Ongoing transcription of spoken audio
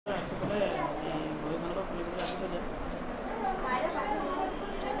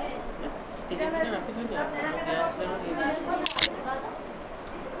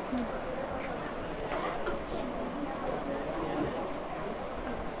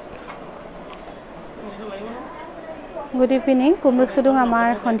good evening কুমৰুক সুদুং আমাৰ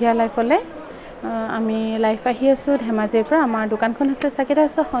সন্ধিয়া লাইফলে আমি লাইফ আহি আছোঁ ধেমাজিৰ পৰা আমাৰ দোকানখন আছে চাকিত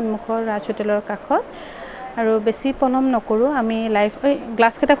আছে সন্মুখৰ ৰাজ হোটেলৰ কাষত আৰু বেছি পলম নকৰোঁ আমি লাইফ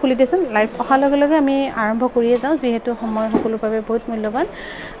গ্লাছ কেইটা খুলি দিছোঁ লাইফ অহাৰ লগে লগে আমি আৰম্ভ কৰিয়ে যাওঁ যিহেতু সময় সকলোৰ বাবে বহুত মূল্যৱান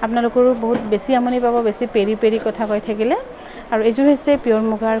আপোনালোকৰো বহুত বেছি আমনি পাব বেছি পেৰি পেৰি কথা কৈ থাকিলে আৰু এইযোৰ হৈছে পিয়ৰ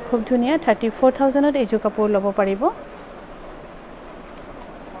মুগাৰ খুব ধুনীয়া 34,000ত এইযোৰ কাপোৰ ল'ব পাৰিব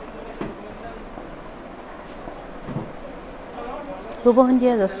শুভ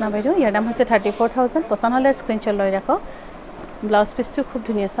সন্ধিয়া জোৎস্না বাইদেউ ইয়াৰ দাম হৈছে 34,000 পছন্দ হ'লে স্ক্ৰীনশ্বট লৈ ৰাখক ব্লাউজ পিচটো খুব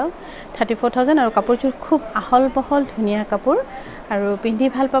ধুনীয়া চাওক 34,000 আৰু কাপোৰযোৰ খুব আহল বহল ধুনীয়া কাপোৰ আৰু পিন্ধি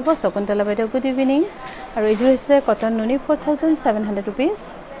ভাল পাব শকুন্তলা বাইদেউ গুড ইভিনিং আৰু এইযোৰ হৈছে কটন নুনি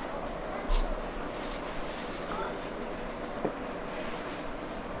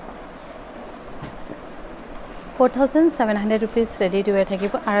ৰুপিজ ৰেডি টু ৱেৰ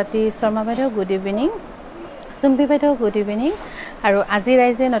থাকিব আৰতি শৰ্মা বাইদেউ গুড ইভিনিং চুম্পি বাইদেউ গুড ইভিনিং আৰু আজি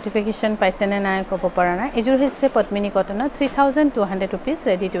ৰাইজে নটিফিকেশ্যন পাইছেনে নাই ক'ব পৰা নাই এইযোৰ হৈছে পদ্মিনী কটনৰ 3,200 ৰুপিজ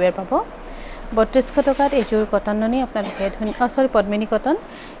ৰেডি টু ৱেৰ পাব 3200 টকাত এইযোৰ কটন নুনি আপোনালোকে পদ্মিনী কটন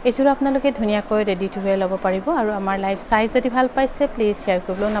এইযোৰ আপোনালোকে ধুনীয়াকৈ ৰেডি টু ৱেৰ ল'ব পাৰিব আৰু আমাৰ লাইভ চাই যদি ভাল পাইছে প্লিজ শ্বেয়াৰ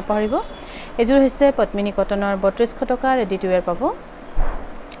কৰিবলৈ নাপাহৰিব এইযোৰ হৈছে পদ্মিনী কটনৰ 3200 টকা ৰেডি টু ৱেৰ পাব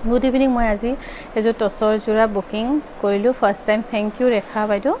গুড ইভিনিং মই আজি এযোৰ টচৰ যোৰা বুকিং কৰিলোঁ ফাৰ্ষ্ট টাইম থেংক ইউ ৰেখা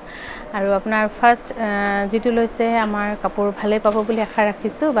বাইদেউ আৰু আপোনাৰ ফাৰ্ষ্ট যিটো লৈছে আমাৰ কাপোৰ ভালে পাব বুলি আশা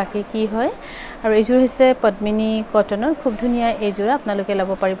ৰাখিছোঁ বাকী কি হয় আৰু এইযোৰ হৈছে পদ্মিনী কটনৰ খুব ধুনীয়া এইযোৰা আপোনালোকে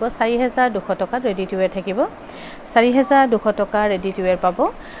ল'ব পাৰিব 4,200 টকাত ৰেডি টু ৱেৰ থাকিব 4,200 টকা ৰেডি টু ৱেৰ পাব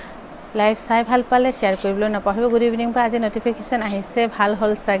লাইভ চাই ভাল পালে শ্বেয়াৰ কৰিবলৈ নাপাহৰিব গুড ইভিনিং বা আজি নটিফিকেশ্যন আহিছে ভাল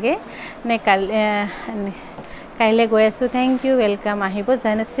হ'ল চাগে নে কাইলৈ গৈ আছোঁ থেংক ইউ ৱেলকাম আহিব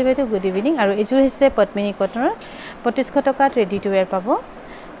জাইনশ্ৰী বাইদেউ গুড ইভিনিং আৰু এইযোৰ হৈছে পদ্মিনী কটনৰ 3200 টকাত ৰেডি টু ৱেৰ পাব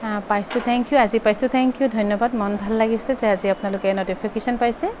পাইছোঁ থেংক ইউ আজি পাইছোঁ থেংক ইউ ধন্যবাদ মন ভাল লাগিছে যে আজি আপোনালোকে নটিফিকেশ্যন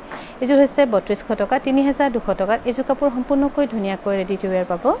পাইছে এইযোৰ হৈছে 3200 টকা 3,200 টকাত এইযোৰ কাপোৰ সম্পূৰ্ণকৈ ধুনীয়াকৈ ৰেডি টু ৱেৰ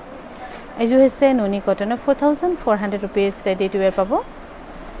পাব এইযোৰ হৈছে নুনি কটনৰ 4,400 ৰুপিজ ৰেডি টু ৱেৰ পাব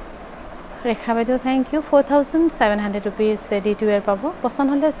ৰেখা বাইদেউ thank U 4,700 rupees ready to ৱেৰ পাব পছন্দ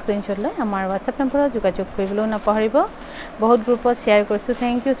হ'লে স্ক্ৰীনশ্বট লৈ আমাৰ হোৱাটছএপ নম্বৰত যোগাযোগ কৰিবলৈও নাপাহৰিব বহুত গ্ৰুপত শ্বেয়াৰ কৰিছোঁ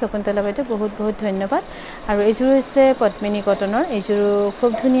থেংক ইউ শকুন্তলা বাইদেউ বহুত বহুত ধন্যবাদ আৰু এইযোৰ হৈছে পদ্মিনী কটনৰ এইযোৰ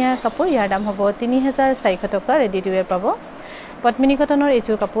খুব ধুনীয়া কাপোৰ ইয়াৰ দাম হ'ব 3,400 টকা ৰেডি টু ৱেৰ পাব পদ্মিনী কটনৰ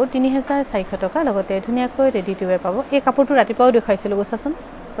এইযোৰ কাপোৰ 3,400 টকা লগতে ধুনীয়াকৈ ৰেডি টু ৱেৰ পাব এই কাপোৰটো ৰাতিপুৱাও দেখুৱাইছিলোঁ চাচোন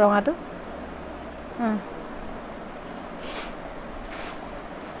ৰঙাটো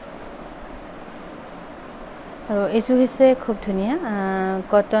আৰু এইযোৰ হৈছে খুব ধুনীয়া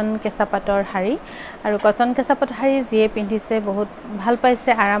কটন কেঁচা পাটৰ শাৰী আৰু কটন কেঁচা পাটৰ শাৰী যিয়ে পিন্ধিছে বহুত ভাল পাইছে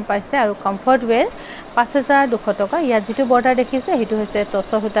আৰাম পাইছে আৰু কমফৰ্ট ৱেৰ 5,200 টকা ইয়াত যিটো বৰ্ডাৰ দেখিছে সেইটো হৈছে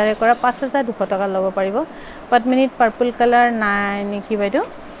টচৰ সূতাৰে কৰা 5,200 টকা ল'ব পাৰিব পদ্মিনীত পাৰ্পল কালাৰ নাই নেকি বাইদেউ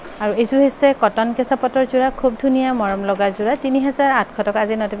আৰু এইযোৰ হৈছে কটন কেঁচা পাটৰ যোৰা খুব ধুনীয়া মৰম লগা যোৰা 3,800 টকা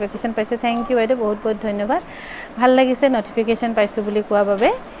আজি নটিফিকেশ্যন পাইছোঁ থেংক ইউ বাইদেউ বহুত বহুত ধন্যবাদ ভাল লাগিছে নটিফিকেশ্যন পাইছোঁ বুলি কোৱা বাবে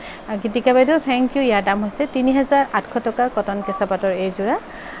গীতিকা বাইদেউ থেংক ইউ ইয়াৰ দাম হৈছে 3,800 টকা কটন কেঁচা পাটৰ এই যোৰা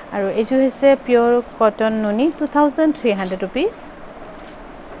আৰু এইযোৰ হৈছে পিয়ৰ কটন নুনি 2,300 ৰুপিজ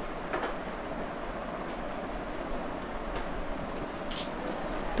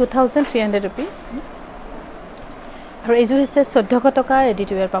আৰু এইযোৰ হৈছে 1,400 টকা ৰেডি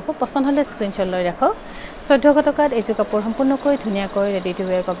টু ৱেৰ পাব পছন্দ হ'লে স্ক্ৰীনশ্বট লৈ ৰাখক 1,400 টকাত এইযোৰ কাপোৰ সম্পূৰ্ণকৈ ধুনীয়াকৈ ৰেডি টু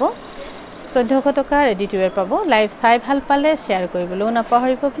ৱেৰ পাব 1,400 টকা ৰেডি টু ৱেৰ পাব লাইভ চাই ভাল পালে শ্বেয়াৰ কৰিবলৈও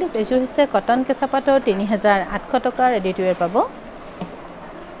নাপাহৰিব প্লিজ এইযোৰ হৈছে কটন কেঁচা পাটৰ 3,800 টকা ৰেডি টু ৱেৰ পাব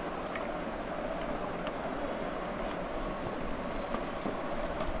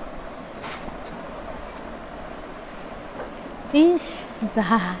ইশ যা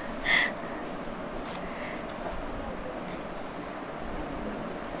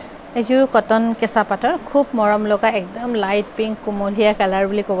এইযোৰ কটন কেঁচা পাটৰ খুব মৰম লগা একদম লাইট পিংক কুমলীয়া কালাৰ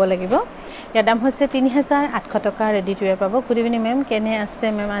বুলি ক'ব লাগিব ইয়াৰ দাম হৈছে 3,800 টকা ৰেডি টু ৱেৰ পাব গুড ইভিনিং মেম কেনে আছে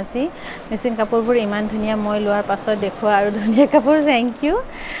মেম আজি মিচিং কাপোৰবোৰ ইমান ধুনীয়া মই লোৱাৰ পাছত দেখুৱা আৰু ধুনীয়া কাপোৰ থেংক ইউ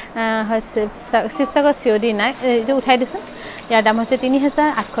শিৱসাগৰ চিঅ'ডি নাই এইটো উঠাই দিছোঁ ইয়াৰ দাম হৈছে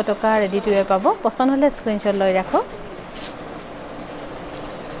 3,800 টকা ৰেডি টু ৱেৰ পাব পছন্দ হ'লে স্ক্ৰীনশ্বট লৈ ৰাখক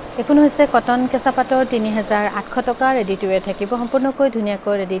এখন হৈছে কটন কেঁচা পাটৰ 3,800 টকা ৰেডি টু ৱেৰ থাকিব সম্পূৰ্ণকৈ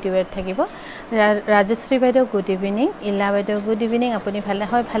ধুনীয়াকৈ ৰেডি টু ৱেৰ থাকিব ৰাজশ্ৰী বাইদেউ গুড ইভিনিং ইলা বাইদেউ গুড ইভিনিং আপুনি ভালে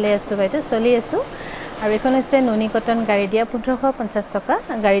হয় ভালে আছোঁ বাইদেউ চলি আছোঁ আৰু এখন হৈছে নুনি কটন গাড়ী দিয়া 1550 টকা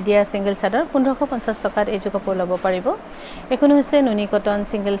গাড়ী দিয়া সিঙ্গেল চাদৰ 1550 টকাত এইযোৰ কাপোৰ ল'ব পাৰিব এখন হৈছে নুনি কটন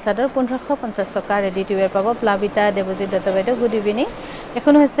সিঙ্গেল চাদৰ 1550 টকা ৰেডি টু ওয়্যাৰ পাব প্লাবিতা দেৱজিৎ দত্ত বাইদেউ গুড ইভিনিং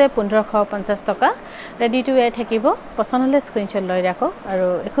এখন হৈছে 1550 টকা ৰেডি টু ওয়্যাৰ থাকিব পছন্দ হলে স্ক্ৰিনশ্বট লৈ ৰাখক আৰু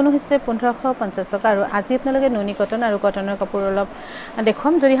এখন হৈছে 1550 টকা আৰু আজি আপোনালোকে নুনি কটন আৰু কটনৰ কাপোৰ অলপ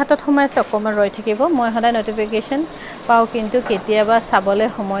দেখুৱাম যদি হাতত সময় আছে অকমান ৰৈ থাকিব মই সদায় নটিফিকেশন পাও কিন্তু কেতিয়াবা চাবলৈ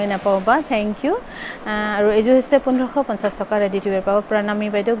সময় নাপাও বা থ্যাংক ইউ আৰু এইযোৰ হৈছে 1550 টকা ৰেডি টু ওয়্যাৰ পাব প্ৰণামী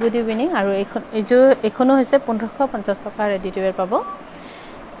বাইদেউ গুড ইভিনিং আৰু এখনো হৈছে 1550 টকা ৰেডি টু ওয়্যাৰ পাব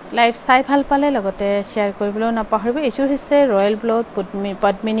লাইভ চাই ভাল পালে লগতে শেয়াৰ কৰিবলৈ নাপাহৰিব এইযোৰ হৈছে ৰয়েল ব্লড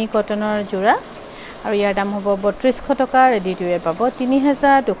পদ্মিনী কটনৰ জোৰা আৰু ইয়াৰ দাম হ'ব 3200 টকা ৰেডি টু ওয়্যাৰ পাব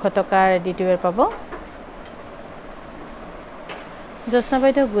 3200 টকা ৰেডি টু ওয়্যাৰ পাব জসনা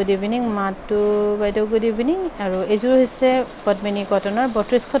বাইদেউ গুড ইভিনিং মাতু বাইদেউ গুড ইভিনিং আৰু এইযোৰ হৈছে পদ্মিনী কটনৰ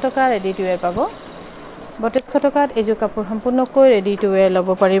 3200 টকা ৰেডি টু ওয়্যাৰ পাব 3200 টকাত এইযোৰ কাপোৰ সম্পূৰ্ণকৈ ৰেডি টু ওয়্যাৰ ল'ব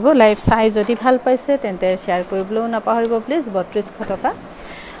পাৰিব লাইভ চাই যদি ভাল পাইছে তেন্তে শেয়াৰ কৰিবলৈ নাপাহৰিব প্লিজ 3200 টকা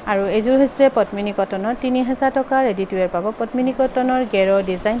আৰু এইযোৰ হৈছে পদ্মিনী কটনৰ 3000 টকা ৰেডি টু ওয়্যাৰ পাব পদ্মিনী কটনৰ গেৰো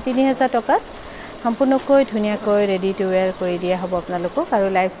ডিজাইন 3000 টকাত সম্পূৰ্ণকৈ ধুনীয়াকৈ ৰেডি টু ওয়্যাৰ কৰি দিয়া হ'ব আপোনালোকক আৰু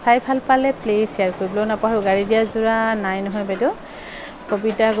লাইভ চাই ভাল পালে প্লিজ শেয়াৰ কৰিবলৈ নাপাহৰিব গাড়ী দিয়া জোৰা নাই নহয় বাইদেউ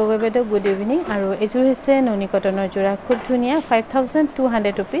কবিতা গগৈ বাইদেউ গুড ইভিনিং আৰু এইযোৰ হৈছে নুনি কটনৰ জোৰা খুব ধুনীয়া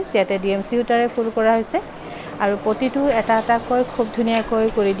 5200 रुपीस ইয়াতে ডিএমসি উটাৰে ফুল কৰা হৈছে আৰু প্ৰতিটো এটা এটাকৈ খুব ধুনীয়াকৈ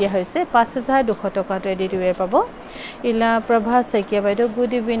কৰি দিয়া হৈছে 5200 টকা ৰেডি টু ওয়্যাৰ পাব ইলা প্ৰভা সেকিয়া বাইদেউ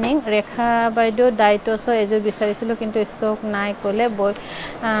গুড ইভিনিং ৰেখা বাইদেউ ডাইটছ এইযোৰ বিচাৰিছিলো কিন্তু ষ্টক নাই ক'লে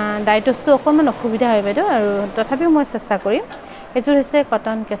ডাইটছটো অকমান অসুবিধা হয় বাইদেউ আৰু তথাপিও মই চেষ্টা কৰিম এইযোৰ হৈছে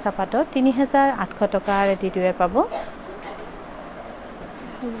কটন কেঁচা পাটৰ 3800 টকা ৰেডি টু ওয়্যাৰ পাব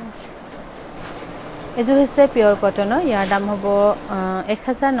এইযোৰ হৈছে পিয়ৰ কটনৰ ইয়াৰ দাম হ'ব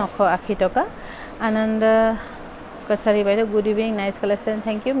 1980 টকা আনন্দ কছাৰী বাইদেউ good evening nice collection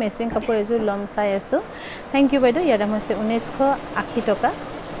thank U matching কাপোৰ এইযোৰ লম চাই আছো থ্যাংক ইউ বাইদেউ ইয়াৰ দাম হৈছে 1980 টকা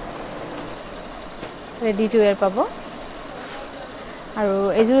ৰেডি টু ওয়্যাৰ পাব আৰু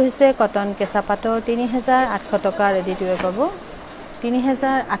এইযোৰ হৈছে কটন কেঁচা পাটৰ 3800 টকা ৰেডি টু ওয়্যাৰ পাব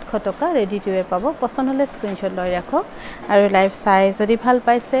 3800 টকা ৰেডি টু ওয়্যাৰ পাব পছন্দ হলে স্ক্ৰিনশ্বট লৈ ৰাখক আৰু লাইভ চাই যদি ভাল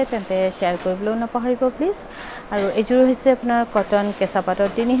পাইছে তেন্তে শেয়াৰ কৰিবলৈ নাপাহৰিব প্লিজ আৰু এইযোৰ হৈছে আপোনাৰ কটন কেঁচা পাটৰ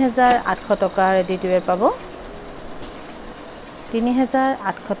 3800 টকা ৰেডি টু ওয়্যাৰ পাব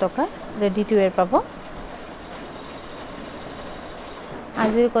 3800 টকা ৰেডি টু ওয়্যাৰ পাব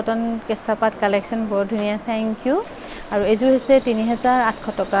আজিৰ কটন কেঁচা পাট কালেকশন বৰ ধুনীয়া থ্যাংক ইউ আৰু এইযোৰ হৈছে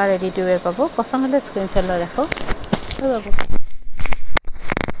 3800 টকা ৰেডি টু ওয়্যাৰ পাব পছন্দ হলে স্ক্ৰিনশ্বট লৈ ৰাখক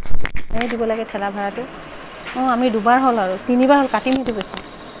দিব লাগে ঠেলা ভাড়াটো আমি দুবাৰ হল আৰু তিনিবাৰ হল কাটি নিতে কৈছে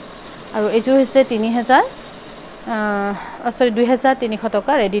আৰু এইযোৰ হৈছে 2300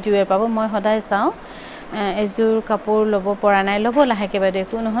 টকা ৰেডি টু ওয়্যাৰ পাব মই সদায় চাও এইযোৰ কাপোৰ ল'ব পৰা নাই ল'ব লাহেকে বাইদেউ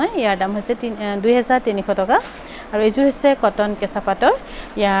একো নহয় ইয়াৰ দাম হৈছে 2300 টকা আৰু এইযোৰ হৈছে কটন কেঁচা পাটৰ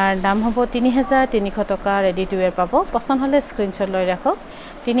ইয়াৰ দাম হ'ব 3300 টকা ৰেডি টু ওয়্যাৰ পাব পছন্দ হলে স্ক্ৰিনশ্বট লৈ ৰাখক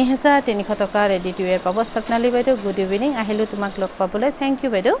 3300 টকা ৰেডি টু ওয়্যাৰ পাব স্বপ্নালী বাইদেউ গুড ইভিনিং আহিলো তোমাক লগ পাবলৈ থ্যাংক ইউ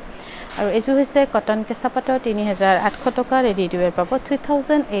বাইদেউ আৰু এইযোৰ হৈছে কটন কেঁচা পাটৰ 3800 টকা ৰেডি টু ওয়্যাৰ পাব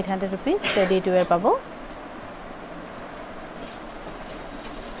 3800 रुपीस ৰেডি টু ওয়্যাৰ পাব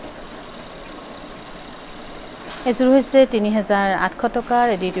এইযোৰ হৈছে 3800 টকা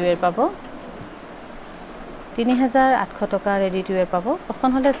ৰেডি টু ওয়্যাৰ পাব 3800 টকা ৰেডি টু ওয়্যাৰ পাব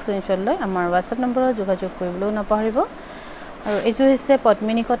পছন্দ হলে স্ক্ৰিনশ্বট লৈ আমাৰ WhatsApp নম্বৰত যোগাযোগ কৰিবলৈ নাপাহৰিব আৰু এইযোৰ হৈছে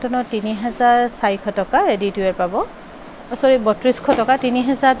পদ্মিনী কটনৰ 3400 টকা ৰেডি টু ওয়্যাৰ পাব সৰি 3200 টকা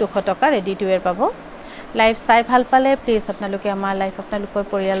 3200 টকা ৰেডি টু ওয়্যাৰ পাব লাইভ চাই ভাল পালে প্লিজ আপোনালোকে আমাৰ লাইভ আপোনালোকৰ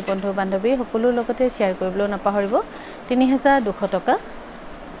পৰিয়াল বন্ধু বান্ধৱী সকলো লগতে শেয়াৰ কৰিবলৈ নাপাহৰিব 3200 টকা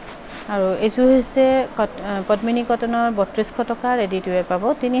আৰু এইযোৰ হৈছে পদ্মিনী কটনৰ 3200 টকা ৰেডি টু ওয়্যাৰ পাব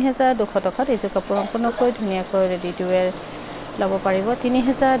 3200 টকাত এইযোৰ কাপোৰ সম্পূৰ্ণকৈ ধুনীয়াকৈ ৰেডি টু ওয়্যাৰ ল'ব পাৰিব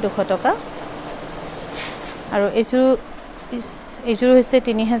 3200 টকা আৰু এইযোৰ হৈছে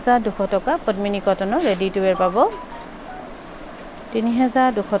 3200 টকা পদ্মিনী কটনৰ ৰেডি টু ওয়্যাৰ পাব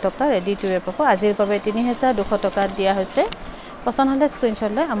 3200 টকা ৰেডি টু ওয়্যাৰ পাব আজিৰ বাবে 3200 টকা দিয়া হৈছে পছন্দ হলে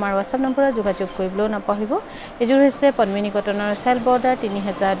স্ক্ৰিনশ্বট লৈ আমাৰ WhatsApp নম্বৰত যোগাযোগ কৰিবলৈ নাপাহৰিব এইযোৰ হৈছে পদ্মিনী কটনৰ সেল বৰ্ডাৰ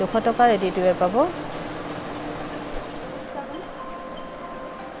 3200 টকা ৰেডি টু ওয়্যাৰ পাব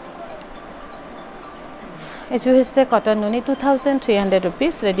এইযোৰ হৈছে কটন নুনি 2300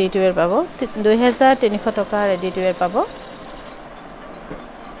 रुपीस ৰেডি টু ওয়্যাৰ পাব 2300 টকা ৰেডি টু ওয়্যাৰ পাব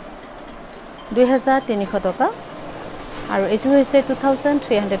 2300 টকা আৰু এইযোৰ হৈছে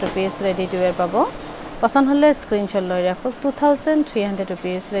 2300 रुपीस ৰেডি টু ওয়্যাৰ পাব পছন্দ হলে স্ক্ৰিনশ্বট লৈ ৰাখক 2300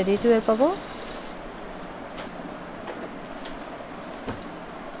 रुपीस ৰেডি টু ওয়্যাৰ পাব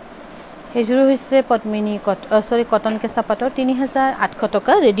এযোৰ হৈছে পদ্মিনী কটন কেঁচা পাটৰ 3800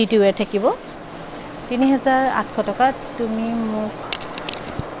 টকা ৰেডি টু ওয়্যাৰ থাকিব 3800 টকা তুমি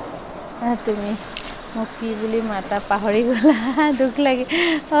মোক কি বুলি মাতা পাহৰি গলা দুখ লাগে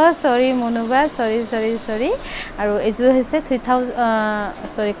সৰি মনুবা সৰি আৰু এযোৰ হৈছে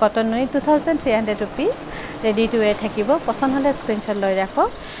 3000 কটন নুনি 2300 रुपीस ৰেডি টু ওয়্যাৰ থাকিব পছন্দ হলে স্ক্ৰিনশ্বট লৈ ৰাখক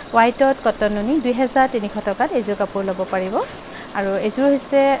হোৱাইটত কটন নুনি 2300 টকাত এযোৰ কাপোৰ ল'ব পাৰিব আৰু এযোৰ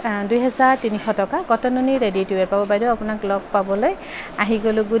হৈছে 2300 টকা কটন নুনি ৰেডি টু ওয়্যাৰ পাব বাইদেউ আপোনাক লগ পাবলৈ আহি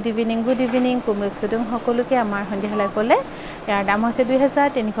গলো গুড ইভিনিং কুমৰুক সুদুং সকলোকে আমাৰ সন্ধিয়া লাইভলৈ ইয়াৰ দাম হৈছে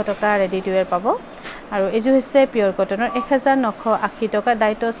 2300 টকা ৰেডি টু ওয়্যাৰ পাব আৰু এযোৰ হৈছে পিয়ৰ কটনৰ 1980 টকা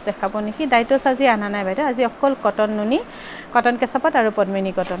ডাইটছ দেখাব নেকি ডাইটছ আজি আনা নাই বাইদেউ আজি অকল কটন নুনি কটন কেঁচাপাট আৰু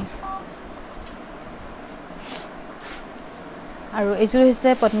পদ্মিনী কটন আৰু এযোৰ হৈছে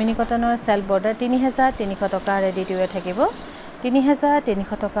পদ্মিনী কটনৰ সেল বৰ্ডাৰ 3300 টকা ৰেডি টু ওয়্যাৰ থাকিব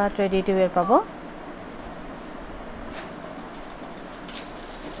 3300 টকা ৰেডি টু ওয়্যাৰ পাব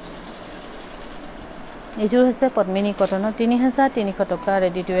এযোৰ হৈছে পদ্মিনী কটনৰ 3300 টকা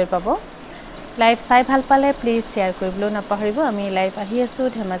ৰেডি টু ওয়্যাৰ পাব লাইভ চাই ভাল পালে প্লিজ শেয়াৰ কৰিবলৈ নাপাহৰিব আমি লাইভ আহি আছো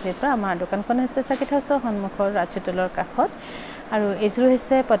ধেমাজিৰ পৰা আমাৰ দোকানখন হৈছে সাকিট হাউছৰ সন্মুখৰ ৰাজুতলৰ কাষত আৰু এযোৰ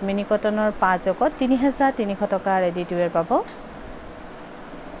হৈছে পদ্মিনী কটনৰ 5 জগত 3300 টকা ৰেডি টু ওয়্যাৰ পাব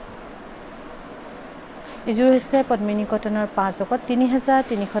এযোৰ হৈছে পদ্মিনী কটনৰ 5 জগত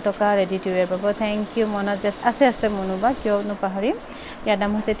 3300 টকা ৰেডি টু ওয়্যাৰ পাব থ্যাংক ইউ মনত জাস্ট আছে মনুবা কিয় নপাহৰিম ইয়াৰ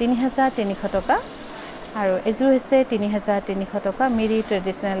দাম হৈছে 3300 টকা আৰু এযোৰ হৈছে 3300 টকা মিৰি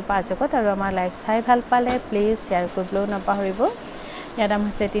ট্ৰেডিশনাল 5 জগত আৰু আমাৰ লাইভ চাই ভাল পালে প্লিজ শেয়াৰ কৰিবলৈ নাপাহৰিব ইয়াৰ দাম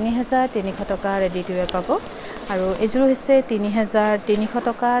হৈছে 3300 টকা ৰেডি টু ওয়্যাৰ পাব আৰু এযোৰ হৈছে 3300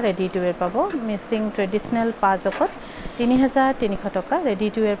 টকা ৰেডি টু ওয়্যাৰ পাব মিচিং ট্ৰেডিশনাল 5 জগত 3300 টকা ৰেডি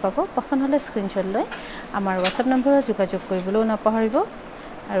টু ওয়্যাৰ পাব পছন্দ হলে স্ক্ৰিনশ্বট লৈ আমাৰ WhatsApp নম্বৰত যোগাযোগ কৰিবলৈ নাপাহৰিব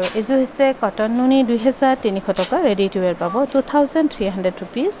আৰু এযোৰ হৈছে কটন নুনি 2300 টকা ৰেডি টু ওয়্যাৰ পাব 2300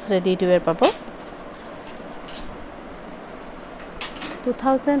 रुपीस ৰেডি টু ওয়্যাৰ পাব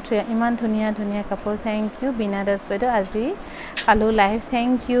 2003 ইমান ধুনীয়া কাপোৰ থ্যাংক ইউ বিনা দাস বাইদেউ আজি কালো লাইভ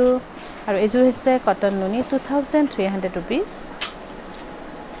থ্যাংক ইউ আৰু এযোৰ হৈছে কটন নুনি 2300 rupees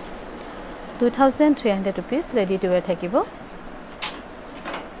 2300 rupees ready to where থাকিব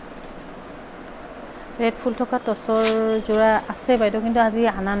ৰেড ফুল থকা টছৰ জোৰা আছে বাইদেউ কিন্তু আজি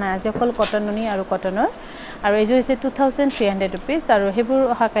আনা নাই আজি অকল কটন নুনি আৰু কটনৰ আৰু এযোৰ হৈছে 2300 रुपीस আৰু হেবোৰ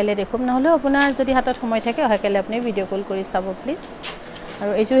অহা কাইলে দেখুম নহলে আপোনাৰ যদি হাতত সময় থাকে অহা কাইলে আপুনি ভিডিও কল কৰি চাব প্লিজ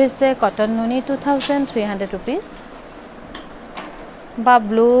আৰু এযোৰ হৈছে কটন নুনি 2300 रुपीस বা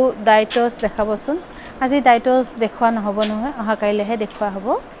ব্লু ডাইটছ দেখাবচোন আজি ডাইটছ দেখুৱা নহব নহয় অহা কাইলেহে দেখুৱা হ'ব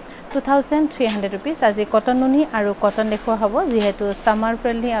 2300 रुपीस আজি কটন নুনি আৰু কটন দেখুৱা হ'ব যেহেতু সামাৰ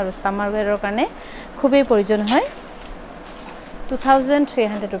ফ্ৰেন্ডলি আৰু সামাৰ ওয়্যাৰৰ কাৰণে খুবেই প্ৰয়োজন হয়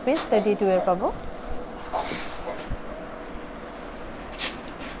 2300 रुपीस ৰেডি টু ওয়্যাৰ পাব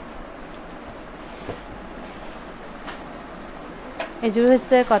এযোৰ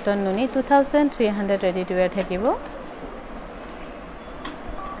হৈছে কটন নুনি 2300 ৰেডি টু ওয়্যাৰ থাকিব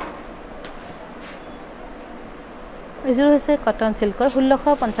এযোৰ হৈছে কটন সিল্কৰ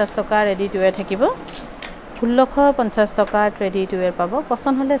 1650 টকা ৰেডি টু ওয়্যাৰ থাকিব 1650 টকা ৰেডি টু ওয়্যাৰ পাব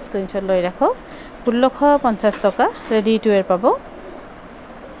পছন্দ হলে স্ক্ৰিনশ্বট লৈ ৰাখক 1650 টকা ৰেডি টু ওয়্যাৰ পাব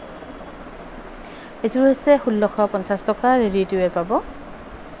এযোৰ হৈছে 1650 টকা ৰেডি টু ওয়্যাৰ পাব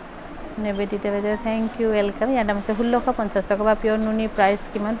নেবেদিতে বাইদেউ থ্যাংক ইউ ওয়েলকাম ইয়াৰ দাম আছে 1650 টকা বা পিয়ৰ নুনি প্ৰাইস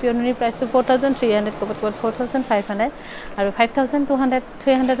কিমান পিয়ৰ নুনি প্ৰাইসটো 4300 কবত 4500 আৰু 5200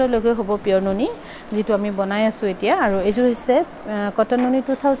 300 লৈকে হ'ব পিয়ৰ নুনি যেটো আমি বনাই আছো এতিয়া আৰু এযোৰ হৈছে কটন নুনি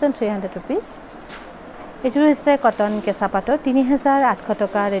 2300 रुपीस এযোৰ হৈছে কটন কেঁচা পাটৰ 3800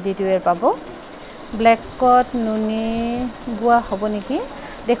 টকা ৰেডি টু ওয়্যাৰ পাব ব্ল্যাক কট নুনি গুৱা হ'ব নেকি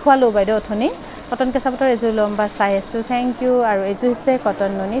দেখুৱালো বাইদেউ অথনি কটন কেঁচা পাটৰ এযোৰ লম্বা চাই আছো থ্যাংক ইউ আৰু এযোৰ হৈছে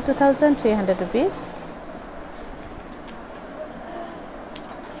কটন নুনি 2300 रुपीस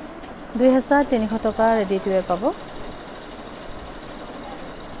 2300 টকা ৰেডি টু ওয়্যাৰ পাব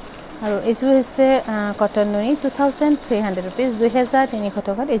আৰু এযোৰ হৈছে কটন নুনি 2300 रुपीस 2300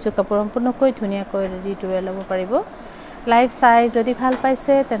 টকাত এযোৰ কাপোৰ সম্পূৰ্ণকৈ ধুনীয়াকৈ ৰেডি টু ওয়্যাৰ ল'ব পাৰিব লাইভ চাই যদি ভাল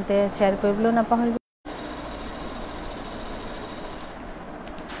পাইছে তেন্তে শেয়াৰ কৰিবলৈ নাপাহৰিব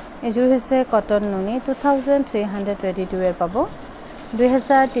এযোৰ হৈছে কটন নুনি 2300 ৰেডি টু ওয়্যাৰ পাব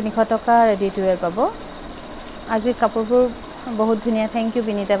 2300 টকা ৰেডি টু ওয়্যাৰ পাব আজি কাপোৰবোৰ বহুত ধুনীয়া থ্যাংক ইউ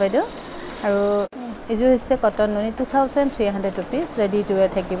বিনিতা বাইদেউ আৰু এযোৰ হৈছে কটন নুনি 2300 रुपीस ৰেডি টু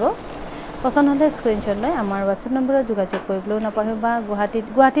ওয়্যাৰ থাকিব পছন্দ হলে স্ক্ৰিনশ্বট লৈ আমাৰ WhatsApp নম্বৰত যোগাযোগ কৰিবলৈ নাপাহৰিব বা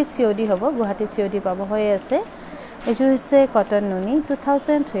গুৱাহাটীত COD হ'ব গুৱাহাটীত COD পাব হৈ আছে এযোৰ হৈছে কটন নুনি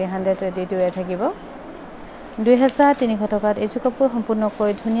 2300 ৰেডি টু ওয়্যাৰ থাকিব 2300 টকাত এইযোৰ কাপোৰ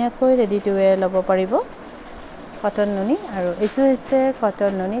সম্পূৰ্ণকৈ ধুনীয়াকৈ ৰেডি টু ৱেৰ ল'ব পাৰিব কটন নুনি আৰু এইযোৰ হৈছে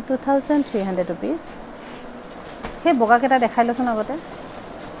কটন নুনি 2300 rupees সেই বগা কেটা দেখাই লচোন আগতে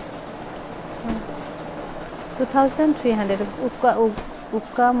 2300 rupees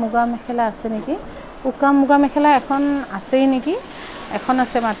উকা মুগা মেখেলা আছে নেকি উকা মুগা মেখেলা এখন আছেই নেকি এখন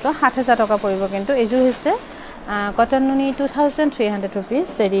আছে মাত্ৰ 7000 টকা পৰিব কিন্তু এইযোৰ হৈছে কটন নুনি 2300 rupees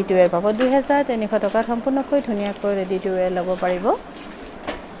ৰেডি টু ৱেৰ পাব 2300 টকাত সম্পূৰ্ণকৈ ধুনীয়াকৈ ৰেডি টু ৱেৰ ল'ব পাৰিব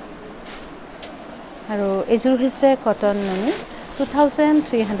আৰু এইযোৰ হৈছে কটন নুনি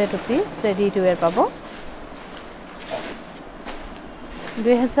 2300 rupees ৰেডি টু ৱেৰ পাব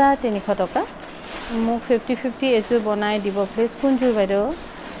 2300 টকা মোক 50-50 এইযোৰ বনাই দিব প্লিজ কোনযোৰ বাইদেউ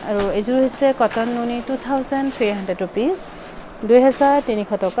আৰু এইযোৰ হৈছে কটন নুনি 2300 rupees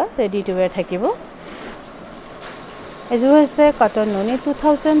 2300 টকা ৰেডি টু ৱেৰ থাকিব এইযোৰ হৈছে কটন নুনি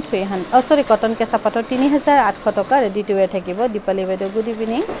 2300 সৰি কটন কেঁচা পাটৰ 3800 টকা ৰেডি টু ৱেৰ থাকিব দীপালি বাইদেউ গুড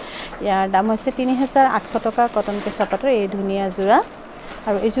ইভিনিং ইয়াৰ দাম হৈছে 3800 টকা কটন কেঁচা পাটৰ এই ধুনীয়া জোৰা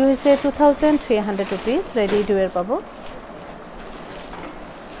আৰু এইযোৰ হৈছে 2300 rupees ৰেডি টু ৱেৰ পাব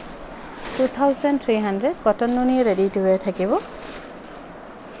 2300 কটন নুনি ৰেডি টু ৱেৰ থাকিব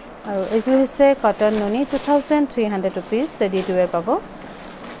আৰু এইযোৰ হৈছে কটন নুনি 2300 rupees ৰেডি টু ৱেৰ পাব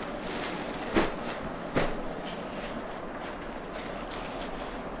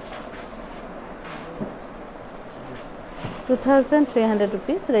 2300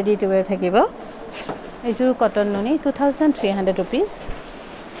 rupees ৰেডি টু ৱেৰ থাকিব এইযোৰ কটন নুনি 2300 rupees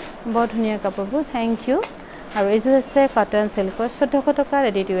বৰ ধুনীয়া কাপোৰবোৰ থ্যাংক ইউ আৰু এইযোৰ আছে কটন সিল্কৰ 1400 টকা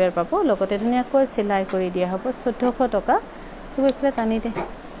ৰেডি টু ৱেৰ পাব লগতে ধুনীয়াকৈ সিলাই কৰি দিয়া হ'ব 1400 টকা তুমি একলে টানি দে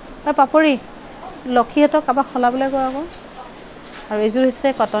পাপৰি লক্ষীহঁতক কাবা খলাবলৈ গৈ আকৌ আৰু এইযোৰ হৈছে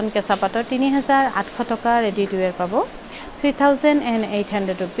কটন কেঁচা পাটৰ 3800 টকা ৰেডি টু ৱেৰ পাব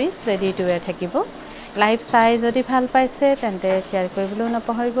 3800 rupees ৰেডি টু ৱেৰ থাকিব লাইভ চাই যদি ভাল পাইছে তেন্তে শেয়াৰ কৰিবলৈ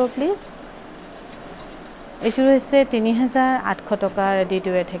নপাহৰিব প্লিজ এইযোৰ হৈছে 3800 টকা ৰেডি টু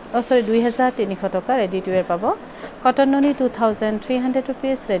ৱেৰ থাকিব সৰি 2300 টকা ৰেডি টু ৱেৰ পাব কটন নুনি 2300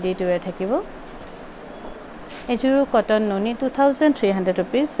 rupees ৰেডি টু ৱেৰ থাকিব এইযোৰ কটন নুনি 2300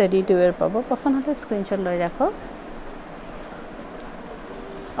 rupees ৰেডি টু ৱেৰ পাব পছন্দ হলে স্ক্ৰিনশ্বট লৈ ৰাখক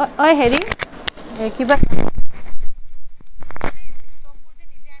ঐ হেৰি কিবা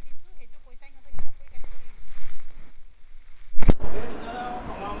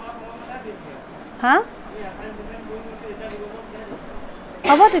হা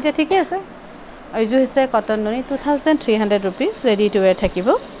হ'ব তেতিয়া ঠিকই আছে আৰু এইযোৰ হৈছে কটন নুনি 2300 rupees ৰেডি টু ৱেৰ থাকিব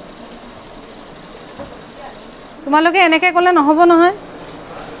তোমালোকে এনেকৈ ক'লে নহ'ব নহয়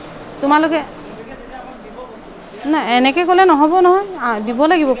তোমালোকে না এনেকৈ ক'লে নহ'ব নহয় দিব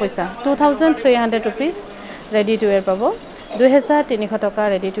লাগিব পইচা 2300 rupees ৰেডি টু ৱেৰ পাব 2300 টকা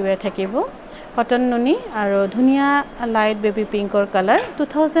ৰেডি টু ৱেৰ থাকিব কটন নুনি আৰু ধুনীয়া লাইট বেবি পিংকৰ কালাৰ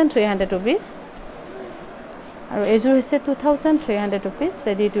 2300 rupees আৰু এইযোৰ হৈছে 2300 rupees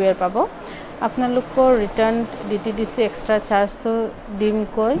ৰেডি টু ৱেৰ পাব আপোনালোকৰ ৰিটাৰ্ণ ডিটিডিসি এক্সট্ৰা চাৰ্জটো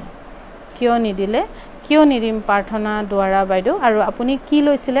দিমকৈ কিয় নিদিলে কিয় নিদিম প্ৰাৰ্থনা দুৱাৰা বাইদেউ আৰু আপুনি কি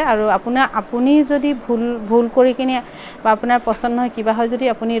লৈছিলে আৰু আপুনি যদি ভুল কৰি কিনে বা আপোনাৰ পছন্দ নহয় কিবা হয় যদি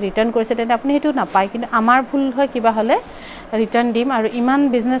আপুনি ৰিটাৰ্ণ কৰিছে তেন্তে আপুনি সেইটো নাপায় কিন্তু আমাৰ ভুল হয় কিবা হ'লে ৰিটাৰ্ণ দিম আৰু ইমান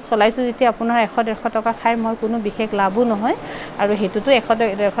বিজনেছ চলাইছোঁ যেতিয়া আপোনাৰ 100-150 টকা খাই মই কোনো বিশেষ লাভো নহয় আৰু হেতুটো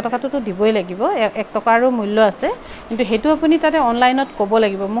 100-150 টকাটো দিবই লাগিব 1 টকাৰো মূল্য আছে কিন্তু হেতু আপুনি তাতে অনলাইনত ক'ব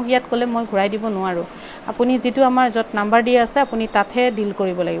লাগিব মোক ইয়াত ক'লে মই ঘূৰাই দিব নোৱাৰো আপুনি যেটো আমাৰ যত নাম্বাৰ দিয়া আছে আপুনি তাতে ডিল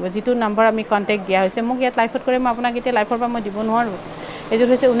কৰিব লাগিব যেটো নাম্বাৰ আমি কন্টাক্ট দিয়া হৈছে মোক ইয়াত লাইভত কৰে মই আপোনাক এতিয়া লাইভৰ পৰা মই দিব নোৱাৰো এযোৰ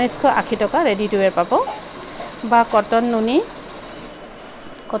হৈছে 1980 টকা ৰেডি টু ৱেৰ পাব বা কটন নুনি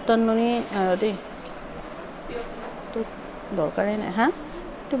দেই তো দৰকাৰে নাই হা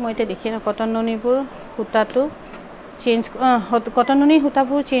তো মই এতিয়া দেখি না কটন নুনিবোৰ সূতাটো চেঞ্জ কটন নুনি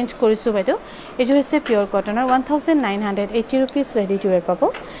সূতাবোৰ চেঞ্জ কৰিছো বাইদেউ এযোৰ হৈছে পিওৰ কটনৰ 1980 rupees ৰেডি টু ৱেৰ পাব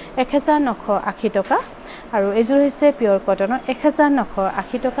 1980 টকা আৰু এযোৰ হৈছে পিওৰ কটনৰ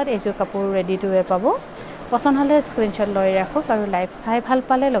 1980 টকাত এযোৰ কাপোৰ ৰেডি টু ৱেৰ পাব পছন্দ হলে স্ক্ৰিনশ্বট লৈ ৰাখক আৰু লাইভ চাই ভাল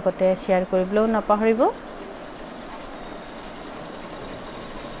পালে লগতে শেয়াৰ কৰিবলৈও নাপাহৰিব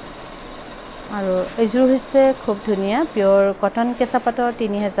আৰু এযোৰ হৈছে খুব ধুনীয়া পিওৰ কটন কেঁচা পাটৰ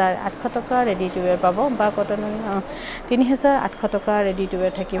 3800 টকা ৰেডি টু ৱেৰ পাব বা কটন 3800 টকা ৰেডি টু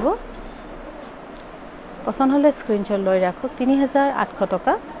ৱেৰ থাকিব পছন্দ হলে স্ক্ৰিনশ্বট লৈ ৰাখক 3800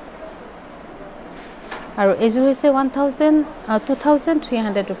 টকা আৰু এযোৰ হৈছে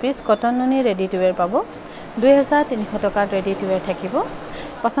 2300 rupees কটন নুনি ৰেডি টু ৱেৰ পাব 2300 টকা ৰেডি টু ৱেৰ থাকিব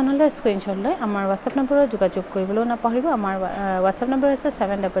পছন্দ হলে স্ক্ৰিনশ্বট লৈ আমাৰ WhatsApp নম্বৰত যোগাযোগ কৰিবলৈ নাপাহৰিব আমাৰ WhatsApp নম্বৰ হৈছে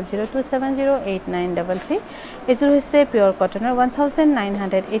 7002708933 এযোৰ হৈছে পিওৰ কটনৰ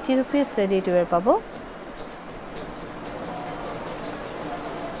 1980 rupees ৰেডি টু ৱেৰ পাব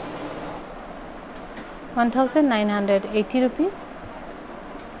 1980 rupees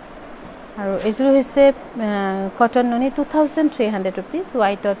আৰু এজোৰ হৈছে কটন নুনি 2300 rupees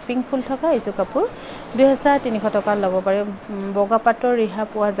white or pink ফুল থকা এজোৰ কাপোৰ 2300 টকা ল'ব পাৰে বগা পাটৰ ৰিহা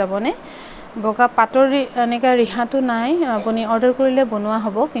পোৱা যাবনে বগা পাটৰ এনেকা ৰিহাটো নাই আপুনি অৰ্ডাৰ কৰিলে বনোৱা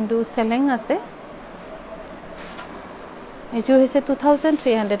হ'ব কিন্তু চেলেং আছে এজোৰ হৈছে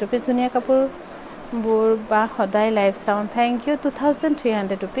 2300 rupees ধুনিয়া কাপোৰ বোৰ বা সদায় live sound thank U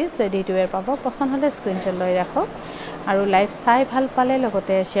 2300 rupees ready to where পাব পছন্দ হলে স্ক্ৰিনশ্বট লৈ ৰাখক আৰু লাইভ চাই ভাল পালে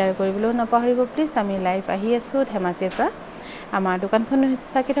লগতে শেয়াৰ কৰিবলৈ নপাহৰিব প্লিজ আমি লাইভ আহি আছো ধেমাজিৰ পৰা আমাৰ দোকানখন হৈছে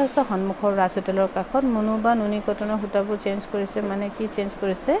সাকিট হাউসৰ সন্মুখৰ ৰাজ হোটেলৰ কাষত মনু বা নুনি কটনৰ সূতাবোৰ চেঞ্জ কৰিছে মানে কি চেঞ্জ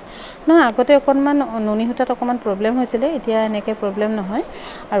কৰিছে নহয় আগতে অকনমান নুনি সূতাত অকনমান প্ৰবলেম হৈছিল এতিয়া এনেকে প্ৰবলেম নহয়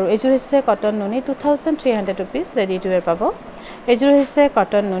আৰু এজোৰ হৈছে কটন নুনি 2300 rupees ৰেডি টু ওয়্যাৰ পাব এজোৰ হৈছে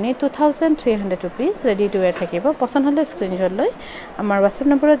কটন নুনি 2300 rupees ৰেডি টু ওয়্যাৰ থাকিব পছন্দ হলে স্ক্ৰিনশ্বট লৈ আমাৰ WhatsApp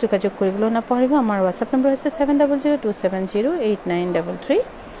নম্বৰত যোগাযোগ কৰিবলৈ নাপাহৰিব আমাৰ WhatsApp নম্বৰ হৈছে 7002708933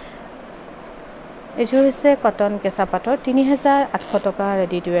 এজোৰ হৈছে কটন কেঁচা পাটৰ 3800 টকা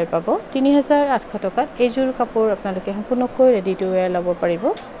ৰেডি টু ওয়্যাৰ পাব 3800 টকাত এজোৰ কাপোৰ আপোনালোকে সম্পূৰ্ণকৈ ৰেডি টু ওয়্যাৰ ল'ব পাৰিব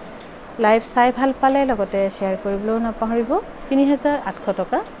লাইভ চাই ভাল পালে লগতে শেয়াৰ কৰিবলৈ নাপাহৰিব 3800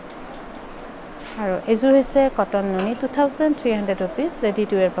 টকা আৰু এজোৰ হৈছে কটন নুনি 2300 rupees ৰেডি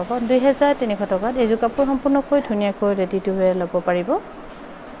টু ওয়্যাৰ পাব 2300 টকাত এজোৰ কাপোৰ সম্পূৰ্ণকৈ ধুনীয়াকৈ ৰেডি টু ওয়্যাৰ ল'ব পাৰিব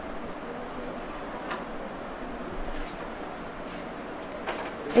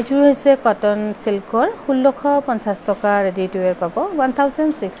এজোৰ হৈছে কটন সিল্কৰ 1650 টকা ৰেডি টু ওয়্যাৰ পাব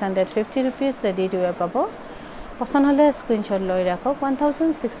 1650 rupees ৰেডি টু ওয়্যাৰ পাব পছন্দ হলে স্ক্ৰিনশ্বট লৈ ৰাখক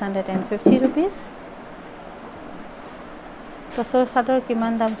 1650 rupees টসৰ চাদৰ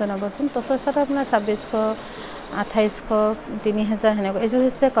কিমান দাম জনাবচোন টসৰ চাদৰ আপোনাৰ 2600 2800 3000 হেনে এজোৰ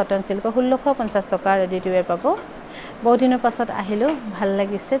হৈছে কটন সিল্কৰ 1650 টকা ৰেডি টু ওয়্যাৰ পাব বহুত দিনৰ পাছত আহিলো ভাল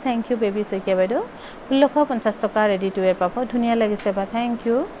লাগিছে থ্যাংক ইউ বেবি সৈকিয়া বাইদেউ 1650 টকা ৰেডি টু ওয়্যাৰ পাব ধুনিয়া লাগিছে বা থ্যাংক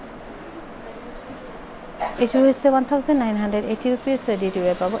ইউ এজোৰ হৈছে 1980 rupees ৰেডি টু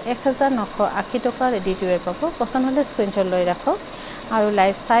ওয়্যাৰ পাব 1980 টকা ৰেডি টু ওয়্যাৰ পাব পছন্দ হলে স্ক্ৰিনশ্বট লৈ ৰাখক আৰু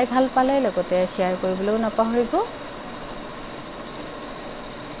লাইভ চাই ভাল পালে লগতে শেয়াৰ কৰিবলৈ নাপাহৰিব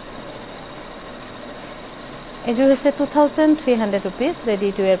এজোৰ হৈছে 2300 rupees ৰেডি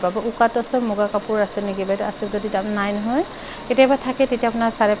টু ওয়্যাৰ পাব উকাটছৰ মুগা কাপোৰ আছে নেকি বাইদেউ আছে যদি দাম নাই নহয় কেতিয়াবা থাকে তেতিয়া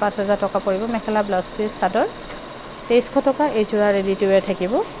আপোনাৰ 5500 টকা পৰিব মেখেলা ব্লাউজ পিস চাদৰ 2300 টকা এজোৰা ৰেডি টু ওয়্যাৰ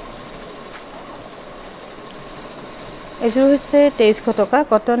থাকিব এজোৰ হৈছে 2300 টকা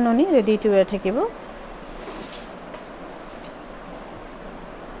কটন নুনি ৰেডি টু ওয়্যাৰ থাকিব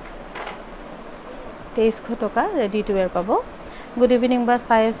 2300 টকা ৰেডি টু ওয়্যাৰ পাব গুড ইভিনিং বা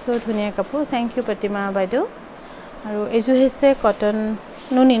চাই আছো ধুনিয়া কাপোৰ থ্যাংক ইউ প্ৰতিমা বাইদেউ আৰু এজোৰ হৈছে কটন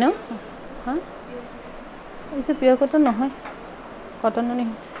নুনি ন হা এজোৰ পিয়ৰ কটন নহয় কটন নুনি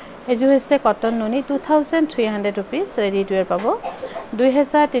এজোৰ হৈছে কটন নুনি 2300 rupees ৰেডি টু ওয়্যাৰ পাব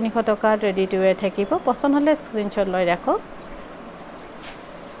 2300 টকা ৰেডি টু ওয়্যাৰ থাকিব পছন্দ হলে স্ক্ৰিনশ্বট লৈ ৰাখক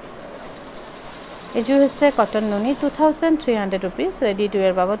এজোৰ হৈছে কটন নুনি 2300 rupees ৰেডি টু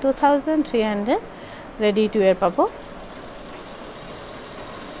ওয়্যাৰ পাব 2300 ৰেডি টু ওয়্যাৰ পাব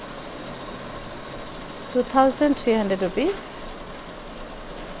 2300 rupees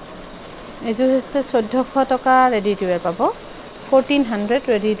এজোৰ হৈছে 1400 টকা ৰেডি টু ওয়্যাৰ পাব 1400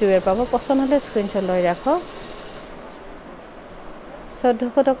 ৰেডি টু ওয়্যাৰ পাব পছন্দ হলে স্ক্ৰিনশ্বট লৈ ৰাখক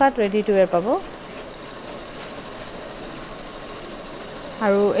 1400 টকাত ৰেডি টু ওয়্যাৰ পাব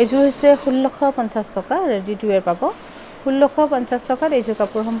আৰু এজোৰ হৈছে 1650 টকা ৰেডি টু ওয়্যাৰ পাব 1650 টকাত এজোৰ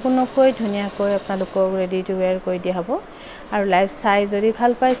কাপোৰ সম্পূৰ্ণকৈ ধুনীয়াকৈ আপোনালোকক ৰেডি টু ওয়্যাৰ কৰি দিয়া হ'ব আৰু লাইভ চাই যদি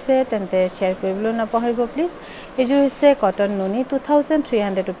ভাল পাইছে তেন্তে শেয়াৰ কৰিবলৈ নাপাহৰিব প্লিজ এজোৰ হৈছে কটন নুনি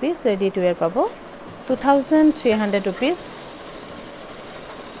 2300 rupees ৰেডি টু ওয়্যাৰ পাব 2300 rupees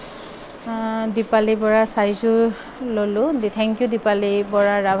দীপালি বৰা সাইজোৰ ললো থ্যাংক ইউ দীপালি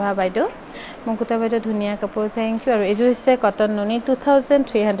বৰা ৰাভা বাইদেউ মুকুতা বাইদেউ ধুনিয়া কাপোৰ থ্যাংক ইউ আৰু এজোৰ হৈছে কটন নুনি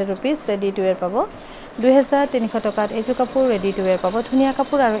 2300 rupees ৰেডি টু ওয়্যাৰ পাব 2300 টকাত এজোৰ কাপোৰ ৰেডি টু ওয়্যাৰ পাব ধুনিয়া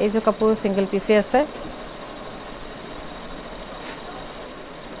কাপোৰ আৰু এজোৰ কাপোৰ সিঙ্গেল পিসে আছে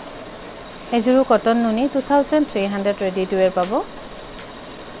এজোৰ কটন নুনি 2300 ৰেডি টু ওয়্যাৰ পাব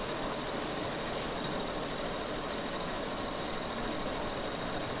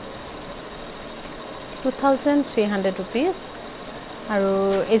 2300 rupees আৰু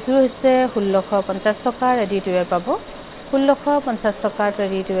এজোৰ হৈছে 1650 টকা ৰেডি টু ওয়্যাৰ পাব 1650 টকা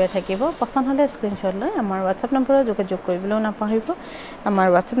ৰেডি টু ওয়্যাৰ থাকিব পছন্দ হলে স্ক্ৰিনশ্বট লৈ আমাৰ WhatsApp নম্বৰত যোগাযোগ কৰিবলৈ নাপাহৰিব আমাৰ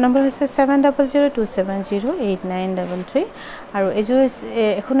WhatsApp নম্বৰ হৈছে 7002708933 আৰু এজোৰ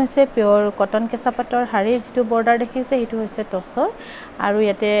এখন হৈছে পিয়ৰ কটন কেঁচা পাটৰ শাৰী যেটো বৰ্ডাৰ দেখিছে এটো হৈছে টসৰ আৰু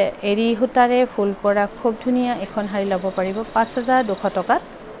ইয়াতে এৰি হুটাৰে ফুল কৰা খুব ধুনিয়া এখন শাৰী ল'ব পাৰিব 5200 টকাত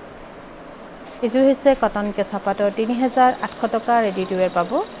এযোৰ হৈছে কটন কেঁচা পাটৰ ৩৮০০ টকা ৰেডি টু ৱেৰ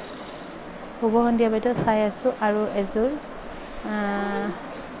পাব শুভ সন্ধিয়া বাইদেউ চাই আছো আৰু এযোৰ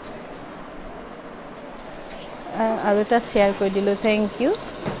আৰু এটা শেয়াৰ কৰি দিলো থ্যাংক ইউ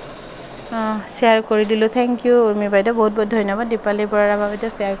শেয়াৰ কৰি দিলো থ্যাংক ইউ উৰ্মি বাইদেউ বহুত বহুত ধন্যবাদ দীপালি বৰাৰা বাইদেউ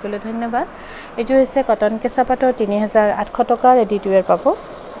শেয়াৰ কৰিলে ধন্যবাদ এযোৰ হৈছে কটন কেঁচা পাটৰ ৩৮০০ টকা ৰেডি টু ৱেৰ পাব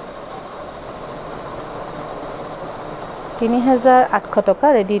 ৩৮০০ টকা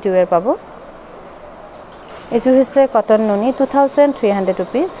ৰেডি টু ৱেৰ পাব এযোৰ হৈছে কটন নুনি 2300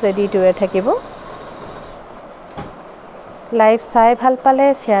 rupees ৰেডি টু ৱেৰ থাকিব লাইভ চাই ভাল পালে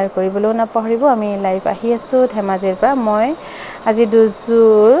শেয়াৰ কৰিবলৈ নাপাহৰিব আমি লাইভ আহি আছো ধেমাজিৰ পৰা মই আজি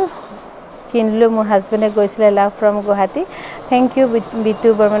দুযোৰ কিনলো মোৰ হাজবেণ্ডে গৈছিলে লাভ from Guwahati thank U Bitu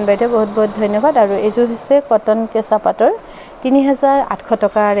Barman বাইদেউ বহুত বহুত ধন্যবাদ আৰু এযোৰ হৈছে কটন কেঁচা পাটৰ ৩৮০০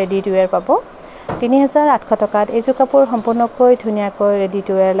 টকা ৰেডি টু ৱেৰ পাব ৩৮০০ টকাত এযোৰ কাপোৰ সম্পূৰ্ণকৈ ধুনীয়াকৈ ৰেডি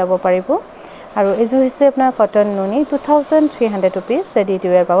টু ৱেৰ ল'ব পাৰিব আৰু এযোৰ হৈছে আপোনাৰ কটন নুনি 2300 rupees ৰেডি টু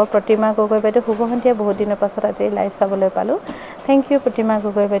ৱেৰ পাব প্ৰতিমা গগৈ বাইদেউ শুভ সন্ধিয়া বহুত দিনৰ পাছত আজি লাইভ চাবলৈ পালো থ্যাংক ইউ প্ৰতিমা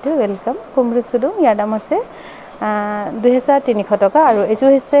গগৈ বাইদেউ ওয়েলকাম কুমৰিক সুদু ইয়াৰ দাম আছে 2300 টকা আৰু এযোৰ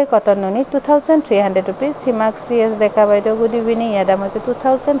হৈছে কটন নুনি 2300 rupees হিমাক্সি এছ ডেকা বাইদেউ গুড ইভিনিং ইয়াৰ দাম আছে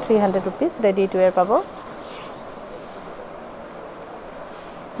 2300 rupees ৰেডি টু ৱেৰ পাব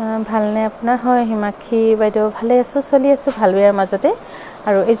ভালনে আপোনাৰ হয় হিমাক্ষী বাইদেউ ভালে আছো চলি আছো ভালৱেৰ মাজতে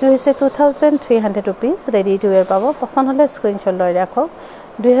আৰু এযোৰ হৈছে 2300 rupees ৰেডি টু ৱেৰ পাব পছন্দ হলে স্ক্ৰিনশ্বট লৈ ৰাখক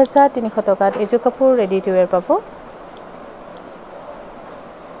 2300 টকাত এযোৰ কাপোৰ ৰেডি টু ৱেৰ পাব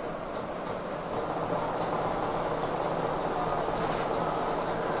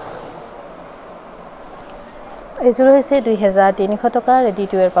এযোৰ হৈছে 2300 টকা ৰেডি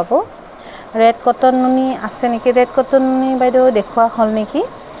টু ৱেৰ পাব ৰেড কটন নুনি আছে নেকি ৰেড কটন নুনি বাইদেউ দেখুৱা হল নেকি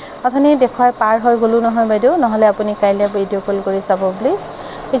আপুনি দেখুৱাই পাৰ হৈ গলো নহয় বাইদেউ নহলে আপুনি কাইলে ভিডিও কল কৰি চাব প্লিজ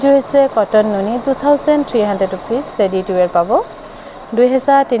এযোৰ হৈছে কটন নুনি 2300 rupees ৰেডি টু ৱেৰ পাব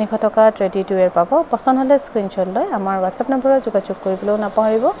 2300 টকাত ৰেডি টু ৱেৰ পাব পছন্দ হলে স্ক্ৰিনশ্বট লৈ আমাৰ WhatsApp নম্বৰত যোগাযোগ কৰিবলৈ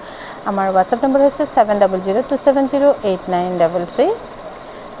নাপাহৰিব আমাৰ WhatsApp নম্বৰ হৈছে 7002708933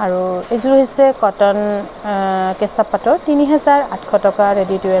 আৰু এযোৰ হৈছে কটন কেঁচা পাটৰ ৩৮০০ টকা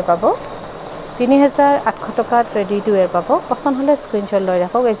ৰেডি টু ৱেৰ পাব ৩৮০০ টকাত ৰেডি টু ৱেৰ পাব পছন্দ হলে স্ক্ৰিনশ্বট লৈ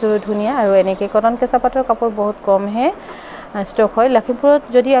ৰাখক এযোৰ ধুনীয়া আৰু এনেকৈ কটন কেঁচা পাটৰ কাপোৰ বহুত কম হে ষ্টক হয় লখিমপুৰত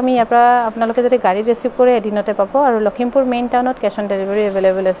যদি আমি ইয়াৰ পৰা আপোনালোকে যদি গাড়ী ৰিসিভ কৰে এদিনতে পাব আৰু লখিমপুৰ মেইন টাউনত ক্যাশ অন ডেলিভাৰী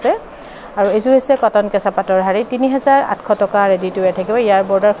अवेलेबल আছে আৰু এযোৰ হৈছে কটন কেঁচা পাটৰ হাৰি ৩৮০০ টকা ৰেডি টু ৱেৰ থাকিব ইয়াৰ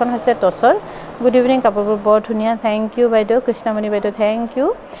বৰ্ডাৰখন হৈছে টছৰ গুড ইভিনিং কাপোৰবোৰ বৰ ধুনীয়া থ্যাংক ইউ বাইদেউ কৃষ্ণমণি বাইদেউ থ্যাংক ইউ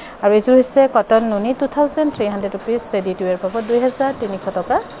আৰু এযোৰ হৈছে কটন নুনি 2300 rupees ৰেডি টু ৱেৰ পাব 2300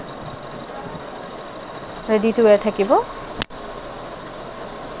 টকা ৰেডি টু ৱেৰ থাকিব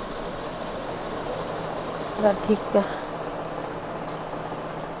ঠিক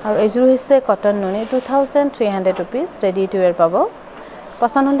আৰু এযোৰ হৈছে কটন নুনি 2300 rupees ৰেডি টু ৱেৰ পাব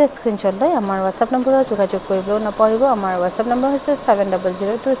পছন্দ হলে স্ক্ৰিনশ্বট লৈ আমাৰ WhatsApp নম্বৰত যোগাযোগ কৰিবলৈ নাপাহৰিব আমাৰ WhatsApp নম্বৰ হৈছে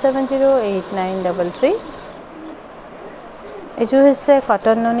 7002708933 এযোৰ হৈছে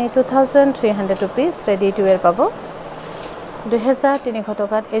কটন নুনি 2300 rupees ৰেডি টু ৱেৰ পাব 2300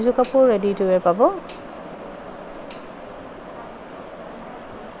 টকাত এযোৰ কাপোৰ ৰেডি টু ৱেৰ পাব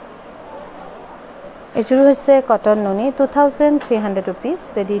এযোৰ হৈছে কটন নুনি 2300 rupees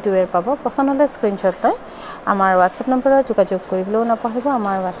ৰেডি টু ৱেৰ পাব পছন্দ হলে স্ক্ৰিনশ্বট লৈ আমাৰ WhatsApp নম্বৰত যোগাযোগ কৰিবলৈ নাপাহৰিব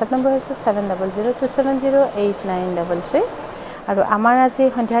আমাৰ WhatsApp নম্বৰ হৈছে 7002708933 আৰু আমাৰ আজি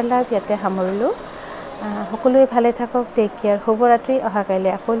সন্ধিয়াৰ লাইভ ইয়াতে সামৰিলো সকলোৱে ভালে থাকক টেক কেয়াৰ শুভৰাত্ৰি অহা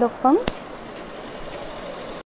কাইলৈ আকৌ লগ পাম